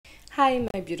Hi,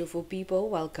 my beautiful people.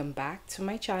 Welcome back to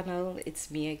my channel. It's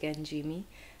me again, Jamie,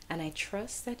 and I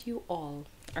trust that you all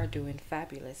are doing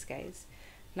fabulous, guys.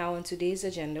 Now, on today's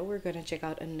agenda, we're going to check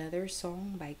out another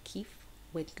song by Keith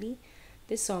Whitley.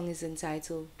 This song is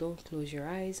entitled Don't Close Your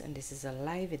Eyes, and this is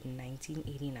alive in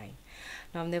 1989.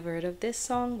 Now, I've never heard of this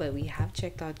song, but we have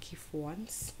checked out Keith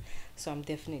once, so I'm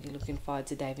definitely looking forward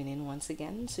to diving in once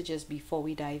again. So, just before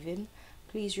we dive in,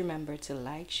 please remember to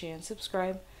like, share, and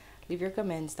subscribe. Leave your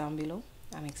comments down below.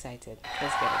 I'm excited.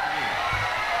 Let's get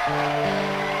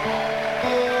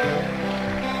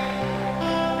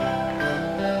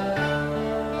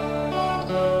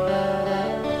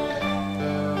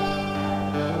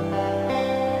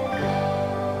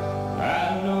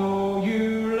I know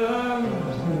you loved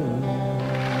her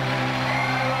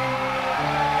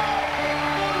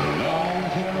a long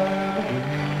time ago,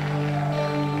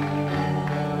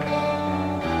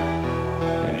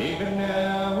 and even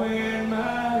now in my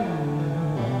life,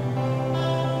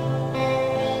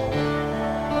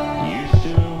 you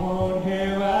still won't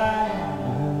hear why.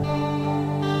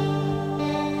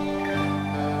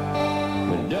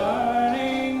 But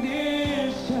darling,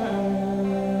 this time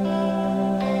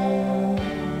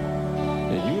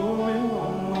that you'll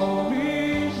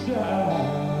always die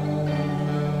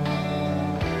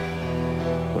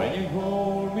when you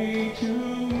hold me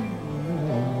tonight.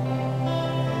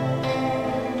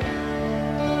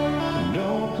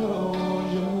 Don't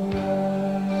close your eyes.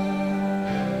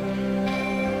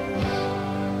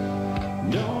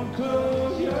 Don't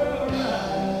close your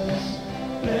eyes.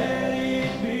 Let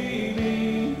it be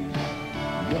me.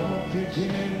 Don't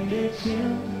pretend it's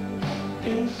him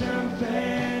in some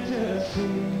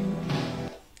fantasy.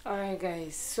 Alright,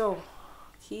 guys. So,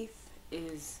 Keith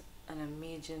is an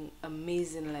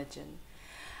amazing legend.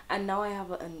 And now I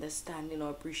have an understanding or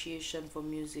appreciation for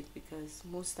music because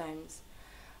most times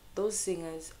those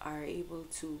singers are able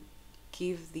to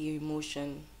give the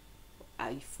emotion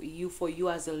for you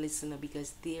as a listener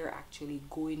because they're actually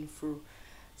going through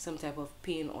some type of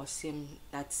pain or same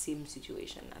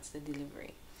situation. That's the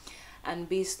delivery. And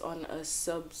based on a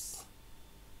sub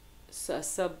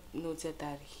noted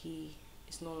that he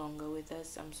is no longer with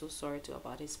us. I'm so sorry to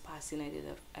about his passing.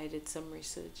 I did some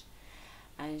research,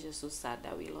 and it's just so sad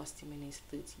that we lost him in his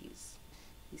 30s.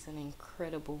 He's an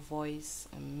incredible voice,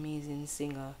 amazing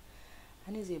singer,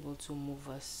 and is able to move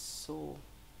us so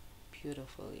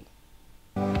beautifully.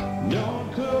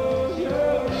 Don't close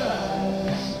your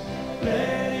eyes.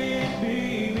 Let it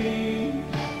be me.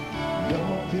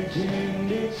 Don't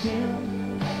pretend it's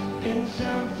him in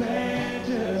some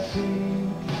fantasy.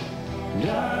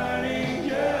 Darling,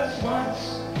 just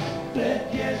once,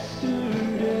 let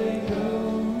yesterday go.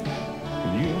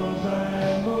 You'll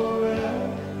find more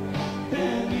love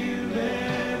than you've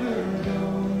ever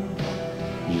known.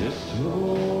 Just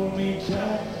hold me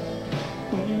tight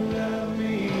when you love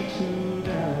me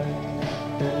tonight,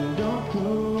 and don't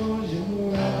close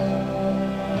your eyes.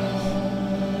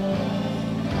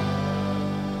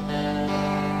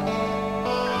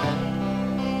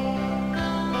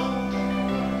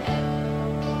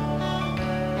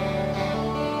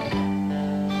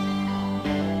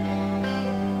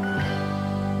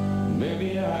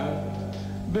 Maybe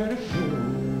I've been a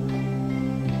fool,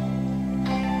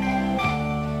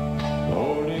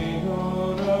 holding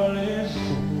on all this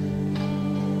time,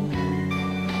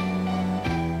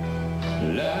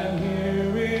 lying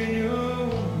here in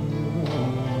your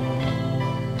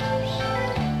arms,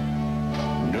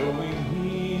 knowing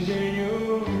he's in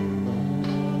your arms.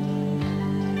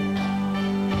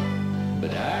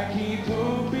 But I keep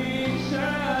hoping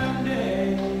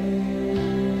someday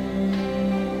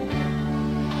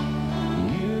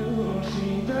you'll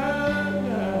see the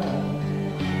light.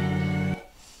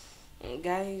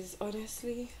 Guys,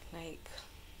 honestly, like,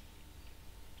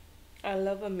 I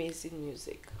love amazing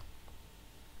music.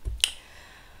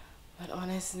 But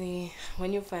honestly,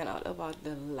 when you find out about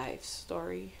the life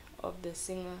story of the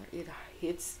singer, it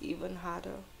hits even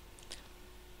harder.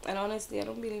 And honestly, I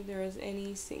don't believe there is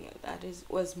any singer that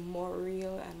was more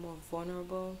real and more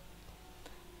vulnerable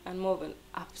and more of an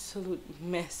absolute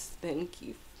mess than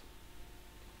Keith.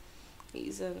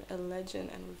 He's a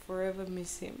legend and we forever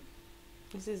miss him.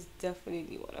 This is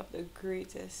definitely one of the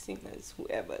greatest singers who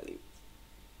ever lived.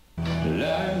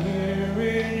 Lying here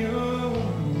in your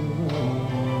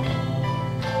arms,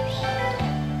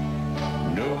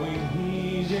 knowing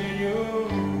he's in your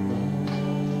arms.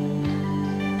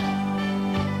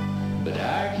 But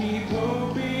I keep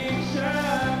hoping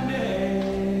someday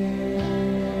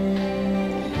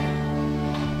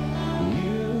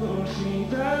you'll see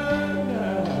the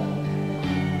light.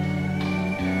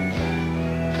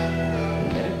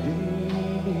 Let it be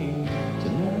me.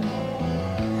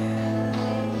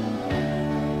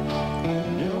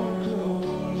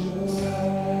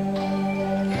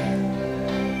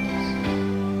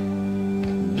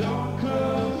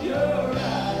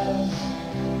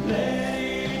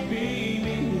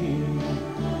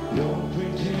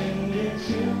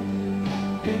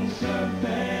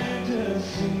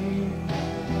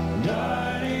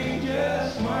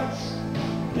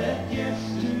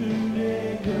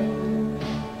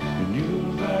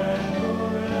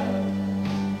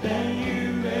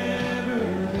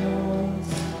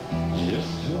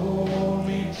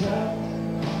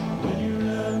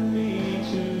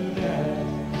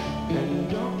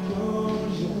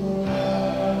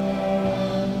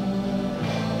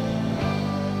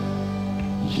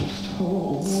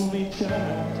 hold me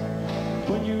tight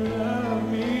when you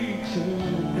love me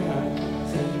tonight,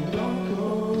 and don't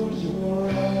close your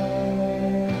eyes.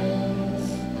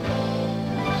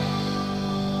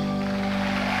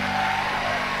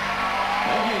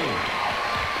 Thank you.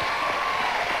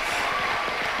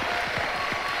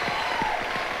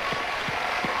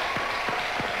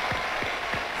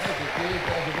 Thank you, Keith.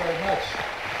 Thank you very much.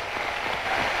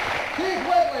 Keith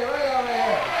Whitley, right over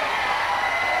here.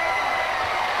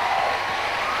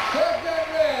 Shotgun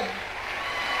Red.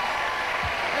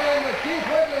 And the Keith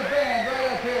Whitley Band right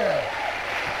up here.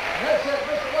 That's it,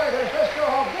 Mr. Whitehurst. Let's go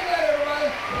home. Good night, everybody.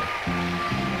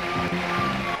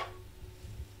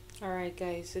 Alright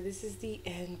guys, so this is the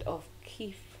end of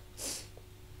Keith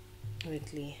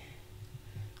Whitley.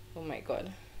 Oh my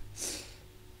god.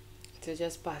 To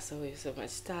just pass away with so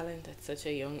much talent at such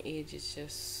a young age is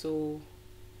just so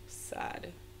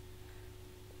sad.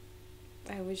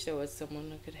 I wish there was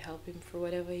someone who could help him for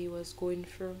whatever he was going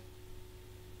through.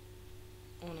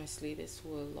 Honestly, this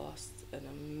world lost an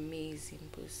amazing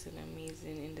person,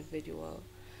 amazing individual.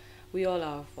 We all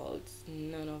have faults.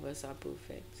 None of us are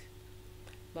perfect.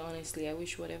 But honestly, I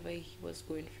wish whatever he was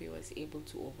going through, he was able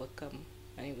to overcome,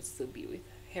 and he would still be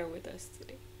here with us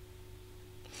today.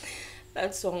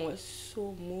 That song was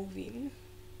so moving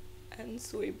and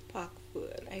so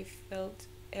impactful, and I felt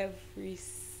every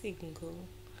single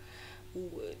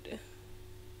word.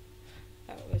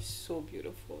 That was so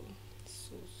beautiful.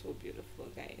 So beautiful,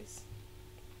 guys.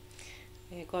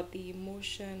 I got the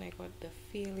emotion, I got the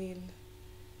feeling,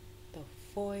 the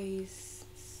voice.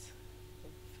 It's a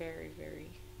very, very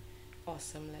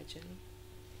awesome legend.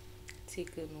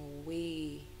 Taken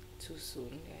way too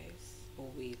soon, guys.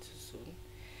 Way too soon.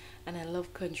 And I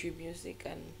love country music,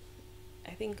 and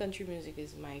I think country music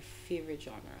is my favorite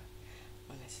genre,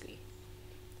 honestly.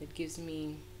 It gives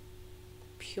me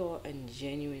pure and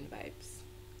genuine vibes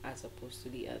as opposed to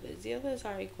the others. The others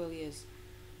are equally as,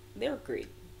 they're great,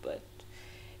 but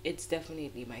it's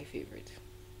definitely my favorite.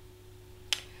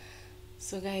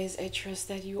 So guys, I trust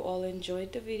that you all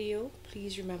enjoyed the video.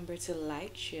 Please remember to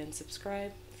like, share, and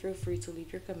subscribe. Feel free to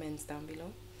leave your comments down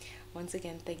below. Once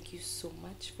again, thank you so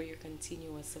much for your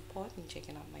continuous support and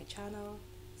checking out my channel.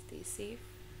 Stay safe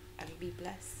and be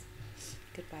blessed.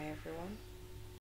 Goodbye, everyone.